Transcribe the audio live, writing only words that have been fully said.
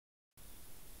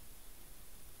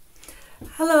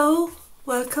Hello,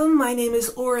 welcome. My name is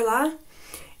Orla.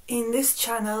 In this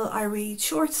channel I read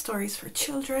short stories for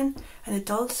children and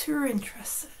adults who are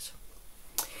interested.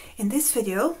 In this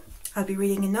video I'll be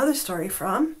reading another story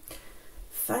from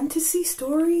Fantasy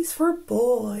Stories for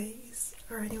Boys,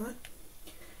 or anyone.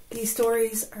 These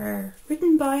stories are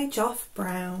written by Joff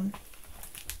Brown.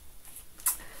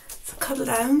 So cuddle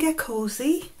down, get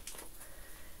cozy,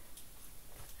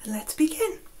 and let's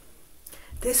begin.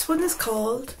 This one is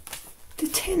called The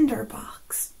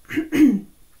Tinderbox.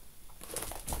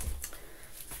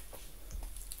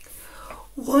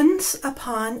 Once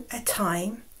upon a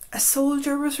time, a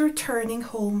soldier was returning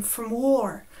home from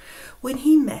war when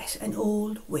he met an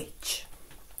old witch.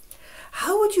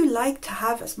 "How would you like to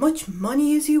have as much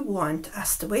money as you want?"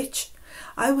 asked the witch.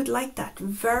 "I would like that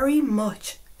very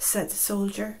much," said the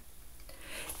soldier.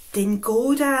 "Then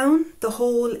go down the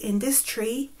hole in this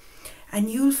tree and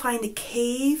you'll find a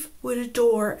cave with a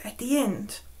door at the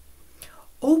end.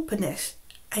 Open it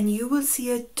and you will see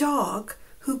a dog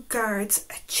who guards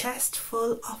a chest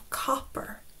full of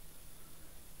copper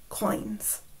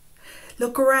coins.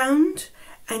 Look around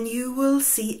and you will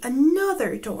see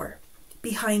another door.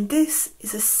 Behind this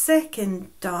is a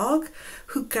second dog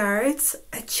who guards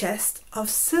a chest of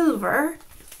silver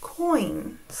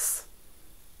coins.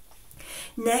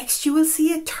 Next you will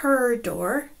see a third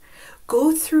door.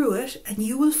 Go through it and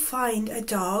you will find a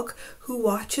dog who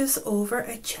watches over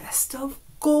a chest of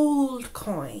gold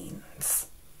coins.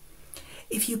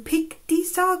 If you pick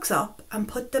these dogs up and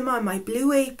put them on my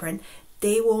blue apron,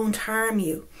 they won't harm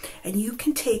you, and you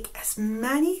can take as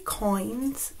many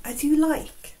coins as you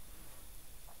like."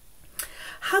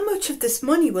 "How much of this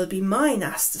money will be mine?"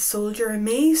 asked the soldier,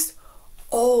 amazed.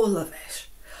 "All of it.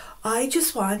 I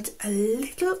just want a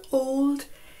little old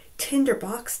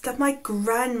tinderbox that my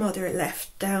grandmother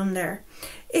left down there.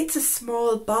 It's a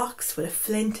small box with a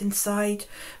flint inside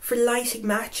for lighting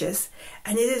matches,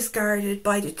 and it is guarded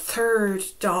by the third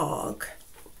dog."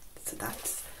 So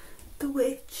that's the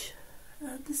witch,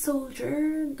 the soldier,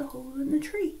 and the hole in the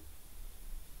tree.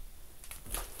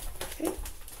 Okay.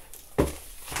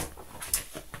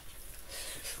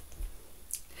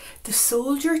 The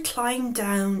soldier climbed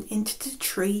down into the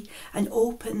tree and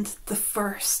opened the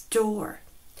first door.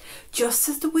 Just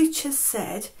as the witch had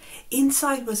said,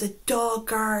 inside was a dog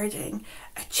guarding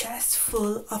a chest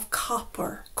full of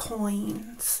copper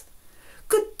coins.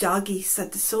 "Good doggy,"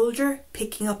 said the soldier,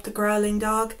 picking up the growling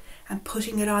dog and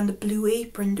putting it on the blue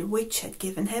apron the witch had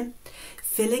given him.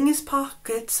 Filling his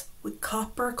pockets with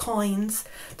copper coins,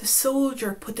 the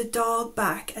soldier put the dog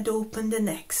back and opened the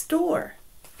next door.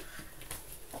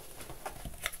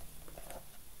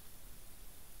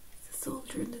 The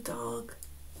soldier and the dog.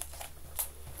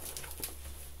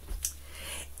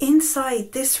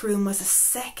 Inside this room was a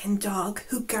second dog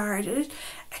who guarded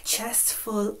a chest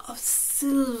full of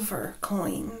silver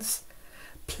coins.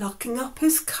 Plucking up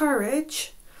his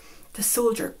courage, the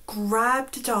soldier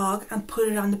grabbed the dog and put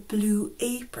it on the blue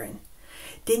apron.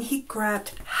 Then he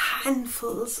grabbed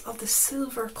handfuls of the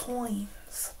silver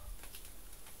coins.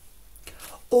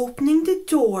 Opening the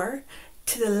door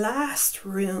to the last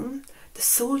room, the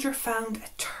soldier found a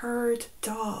third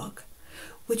dog,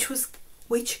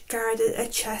 which guarded a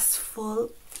chest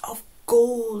full of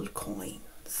gold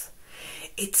coins.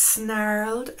 It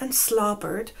snarled and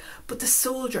slobbered, but the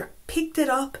soldier picked it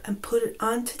up and put it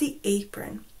onto the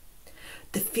apron.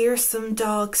 The fearsome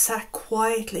dog sat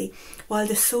quietly while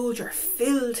the soldier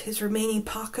filled his remaining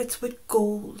pockets with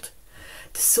gold.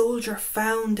 The soldier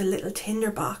found the little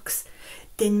tinderbox,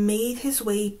 then made his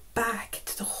way back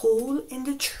to the hole in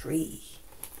the tree.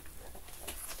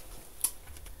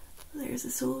 There's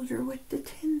a soldier with the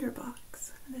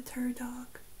tinderbox and the third dog.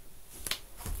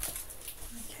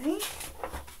 Okay.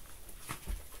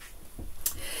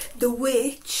 The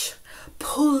witch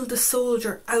pulled the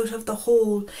soldier out of the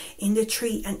hole in the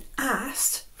tree and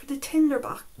asked for the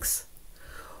tinderbox.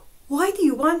 "Why do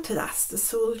you want it?" asked the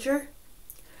soldier.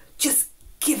 "Just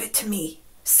give it to me,"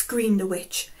 screamed the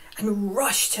witch and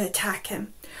rushed to attack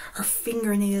him. Her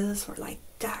fingernails were like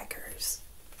daggers.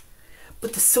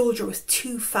 But the soldier was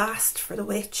too fast for the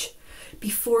witch.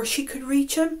 Before she could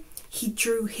reach him, he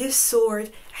drew his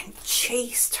sword and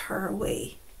chased her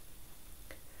away.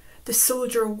 The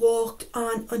soldier walked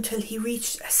on until he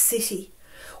reached a city.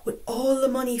 With all the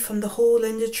money from the hole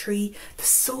in the tree, the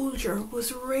soldier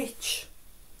was rich.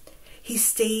 He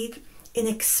stayed in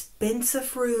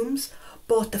expensive rooms,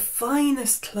 bought the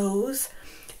finest clothes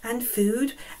and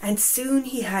food, and soon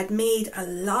he had made a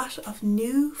lot of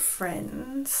new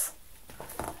friends.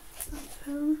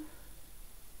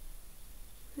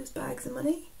 There's bags of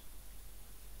money.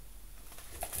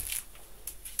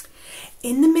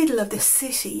 In the middle of the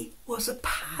city was a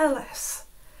palace.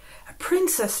 "A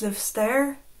princess lives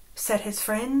there," said his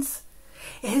friends.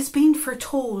 "It has been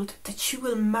foretold that she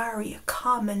will marry a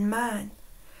common man,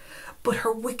 but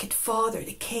her wicked father,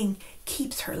 the king,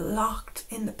 keeps her locked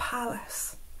in the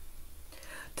palace."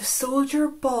 The soldier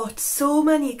bought so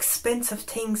many expensive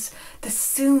things that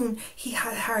soon he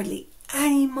had hardly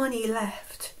any money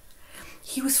left.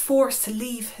 He was forced to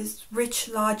leave his rich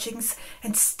lodgings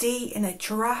and stay in a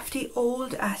drafty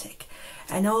old attic,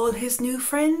 and all his new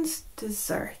friends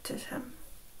deserted him.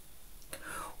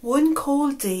 One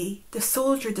cold day, the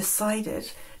soldier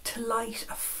decided to light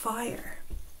a fire.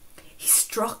 He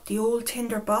struck the old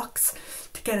tinder box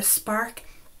to get a spark,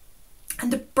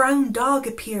 and the brown dog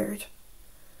appeared.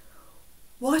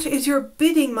 "What is your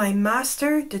bidding, my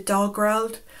master?" the dog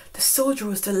growled. The soldier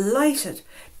was delighted.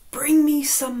 "Bring me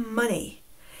some money,"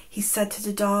 he said to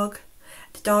the dog.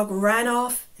 The dog ran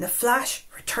off in a flash,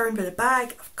 returned with a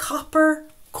bag of copper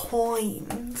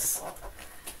coins.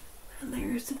 And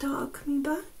there's the dog coming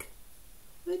back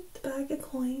with the bag of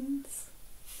coins.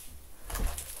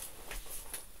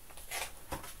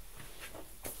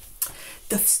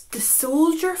 The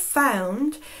soldier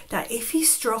found that if he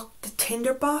struck the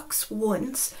tinderbox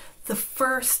once, the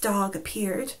first dog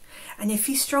appeared, and if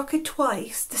he struck it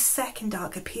twice, the second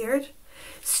dog appeared.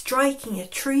 Striking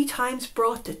it 3 times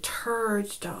brought the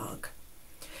third dog.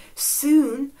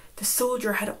 Soon the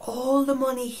soldier had all the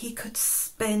money he could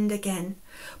spend again,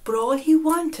 but all he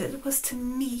wanted was to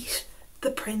meet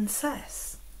the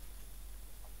princess.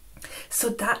 So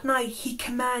that night he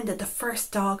commanded the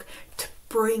first dog to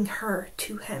bring her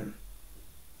to him.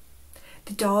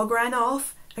 The dog ran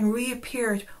off and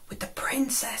reappeared with the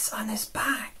princess on his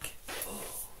back.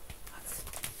 Oh,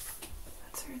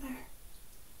 that's her there.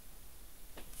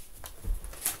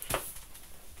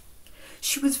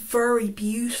 She was very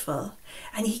beautiful,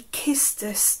 and he kissed the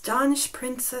astonished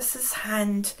princess's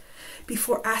hand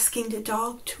before asking the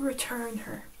dog to return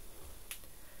her.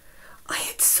 "I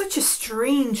had such a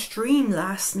strange dream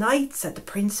last night," said the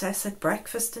princess at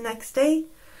breakfast the next day.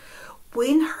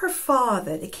 When her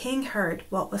father, the king, heard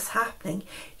what was happening,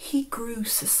 he grew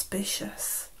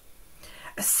suspicious.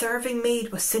 A serving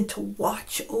maid was sent to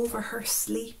watch over her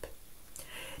sleep.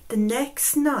 The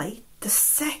next night, the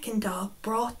second dog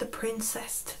brought the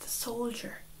princess to the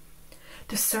soldier.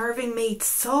 The serving maid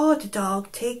saw the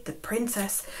dog take the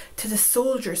princess to the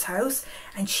soldier's house,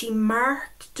 and she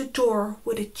marked the door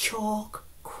with a chalk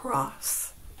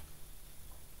cross.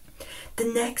 The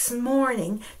next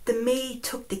morning, the maid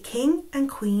took the king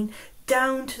and queen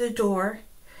down to the door.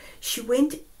 "She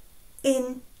went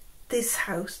in this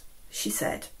house," she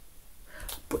said.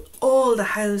 But all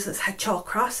the houses had chalk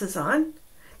crosses on.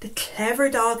 The clever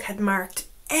dog had marked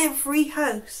every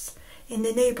house in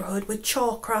the neighbourhood with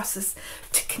chalk crosses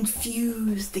to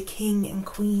confuse the king and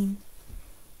queen.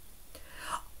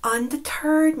 On the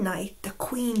third night, the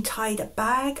queen tied a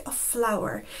bag of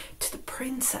flour to the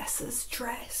princess's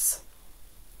dress.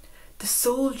 The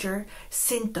soldier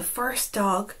sent the first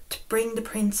dog to bring the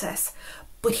princess,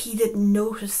 but he didn't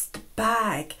notice the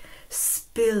bag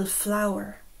spill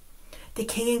flour. The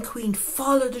king and queen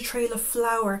followed the trail of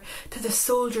flour to the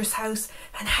soldier's house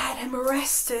and had him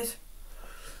arrested.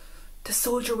 The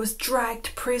soldier was dragged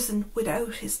to prison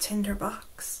without his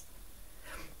tinderbox.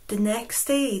 The next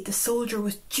day, the soldier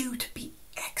was due to be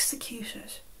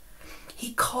executed.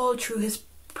 He called through his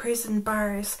prison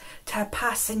bars to a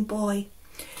passing boy,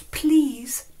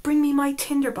 "Please bring me my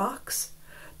tinderbox."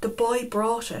 The boy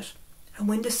brought it, and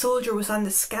when the soldier was on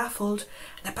the scaffold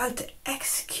and about to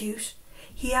execute,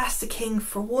 he asked the king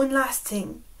for one last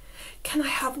thing. "Can I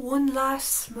have one last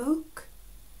smoke?"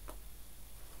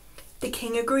 The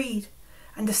king agreed,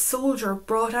 and the soldier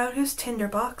brought out his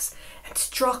tinderbox and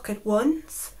struck it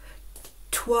once,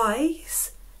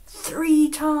 twice, 3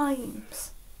 times.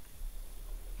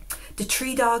 The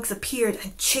 3 dogs appeared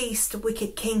and chased the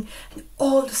wicked king and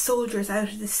all the soldiers out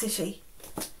of the city.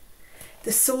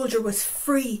 The soldier was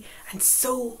free, and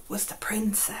so was the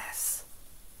princess.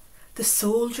 The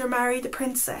soldier married the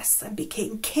princess and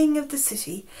became king of the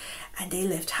city, and they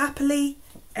lived happily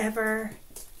ever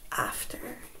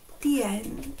after. The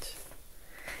end.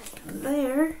 And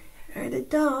there are the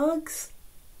dogs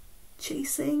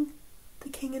chasing the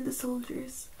king and the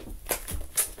soldiers.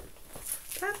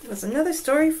 That was another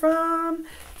story from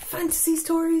Fantasy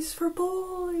Stories for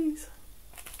Boys.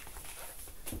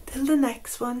 Till the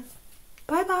next one.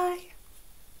 Bye bye.